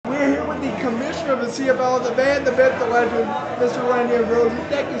commissioner of the CFL, the man, the myth, the legend, Mr. Randy Ambrosie.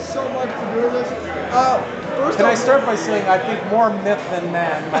 Thank you so much for doing this. First Can I start by saying I think more myth than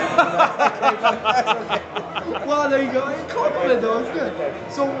man? Well, there you go. Compliment though, it's good.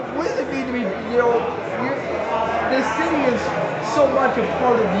 So what does it mean to be, this city is so much a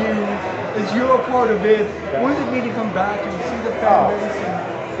part of you, as you're a part of it. What does it mean to come back and see the fan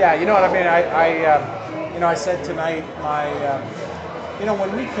base? Yeah, you know what I mean. I said tonight,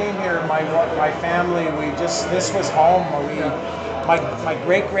 when we came here, my family, this was home. My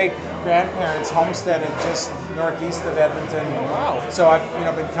great grandparents homesteaded just northeast of Edmonton. Wow. So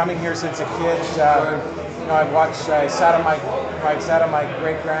I've been coming here since a kid. I sat on my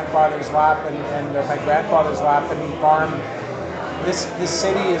great grandfather's lap and my grandfather's lap, and he farmed. This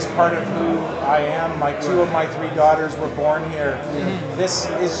city is part of who I am. Two of my 3 daughters were born here. Mm-hmm. This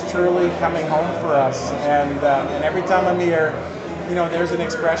is truly coming home for us, and every time I'm here, there's an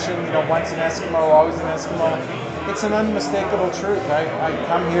expression, once an Eskimo, always an Eskimo. It's an unmistakable truth. I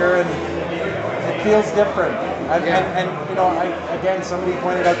come here and it feels different. Again, somebody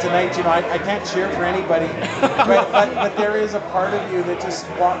pointed out tonight, I can't cheer for anybody, but there is a part of you that just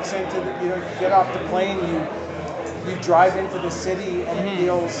walks into you get off the plane, you drive into the city, and it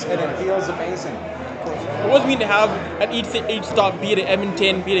feels amazing. What does it mean to have at each stop, be it at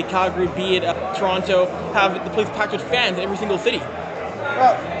Edmonton, be it at Calgary, be it at Toronto, have the place packed with fans in every single city?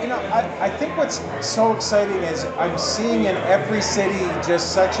 Well, I think what's so exciting is I'm seeing in every city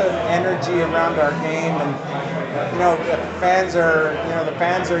just such an energy around our game, and the fans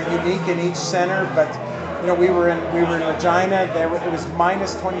are unique in each center. But we were in Regina. It was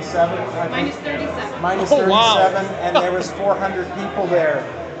minus 27. Minus 37. Minus 37, wow. And there was 400 people there.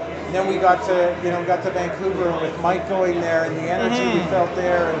 And then we got to Vancouver with Mike going there, and the energy we felt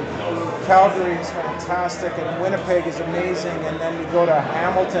there, and Calgary is fantastic, and Winnipeg is amazing, and then we go to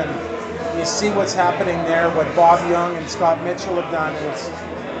Hamilton. You see what's happening there, what Bob Young and Scott Mitchell have done, and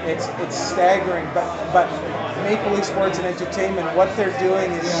it's staggering. But Maple Leaf Sports and Entertainment, what they're doing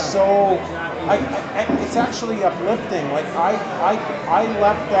is so. It's actually uplifting. Like I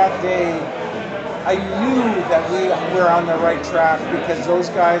left that day. I knew that we were on the right track because those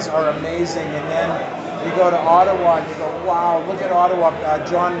guys are amazing. And then you go to Ottawa and you go, wow, look at Ottawa.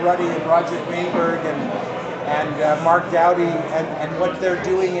 John Ruddy and Roger Greenberg and Mark Dowdy and what they're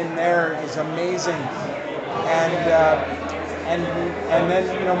doing in there is amazing. And then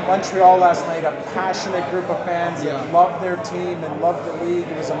Montreal last night, a passionate group of fans that loved their team and loved the league.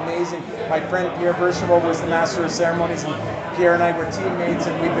 It was amazing. My friend Pierre Berchevaux was the master of ceremonies, and Pierre and I were teammates,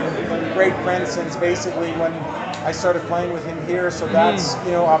 and we've been great friends since basically when I started playing with him here. So that's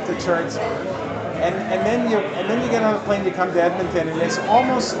off the charts. And then you get on a plane to come to Edmonton, and it's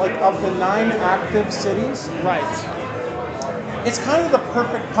almost like of the 9 active cities. Right. It's kind of the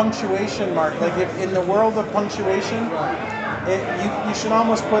perfect punctuation mark. Like if in the world of punctuation. You should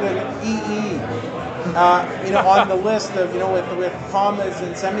almost put an EE, on the list of, with commas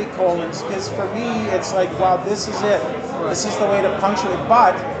and semicolons, because for me, it's like, wow, this is it. This is the way to punctuate.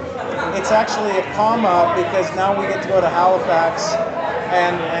 But it's actually a comma because now we get to go to Halifax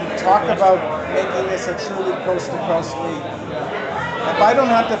and talk about making this a truly coast-to-coast league. If I don't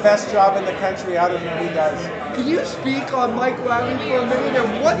have the best job in the country, I don't know who does. Can you speak on Mike Riley for a minute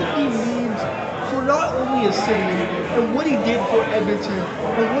and what he means for not only a city and what he did for Edmonton,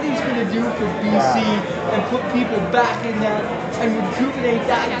 but what he's going to do for BC and put people back in that and rejuvenate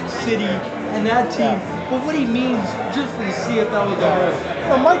that city and that team, but what he means just for the CFL as a whole?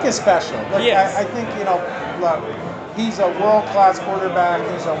 Well, Mike is special. Look, yes. I think, look, he's a world-class quarterback,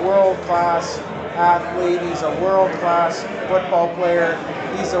 he's a world-class athlete, he's a world-class football player,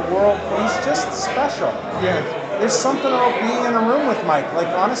 he's just special. Yeah. There's something about being in a room with Mike. Like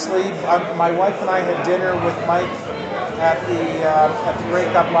honestly, my wife and I had dinner with Mike at the Grey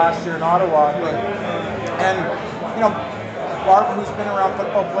Cup last year in Ottawa, and Barb, who's been around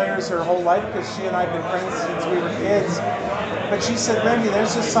football players her whole life because she and I have been friends since we were kids. But she said, Randy,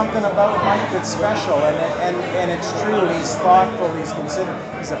 there's just something about Mike that's special, and it's true. He's thoughtful. He's considerate.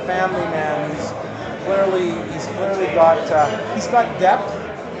 He's a family man. He's clearly got depth.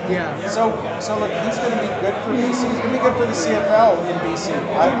 Yeah. So look, he's going to be good for BC. He's going to be good for the CFL in BC,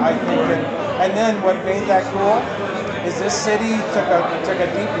 I think. And then what made that cool is this city took a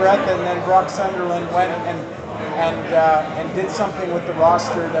deep breath, and then Brock Sunderland went and did something with the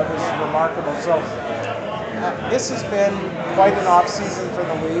roster that was remarkable. So this has been quite an off season for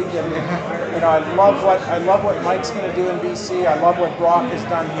the league, and I love what Mike's going to do in BC. I love what Brock has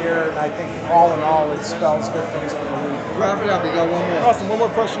done here, and I think all in all, it spells good things for the league. wrap it up. We got one more. Awesome. One more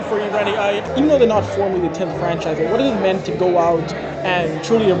question for you, Randy. Even though they're not formally the 10th franchise, what has it meant to go out and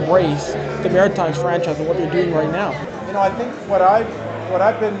truly embrace the Maritimes franchise and what they're doing right now? You know, I think what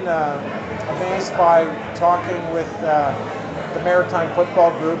I've been amazed by talking with the Maritime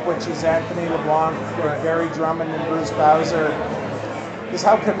Football Group, which is Anthony LeBlanc, Gary Drummond, and Bruce Bowser, is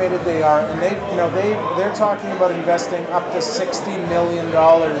how committed they are, and they're talking about investing up to $60 million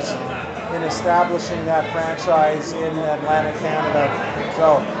in establishing that franchise in Atlantic Canada.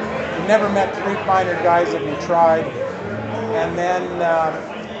 So you've never met 3 finer guys if you tried. And then,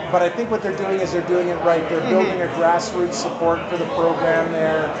 but I think what they're doing is they're doing it right. They're building a grassroots support for the program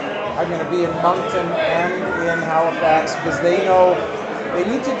there. I'm going to be in Moncton and in Halifax because they know they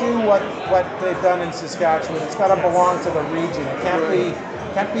need to do what they've done in Saskatchewan. It's got to belong to the region. It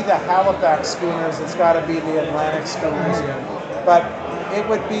can't be the Halifax Schooners. It's got to be the Atlantic Schooners. But it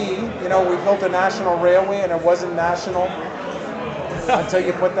would be, you know, we built a national railway and it wasn't national until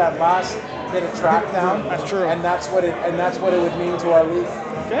you put that last bit of track down. That's true. And that's what it would mean to our league.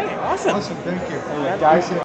 Okay, awesome. Awesome, thank you. Guys.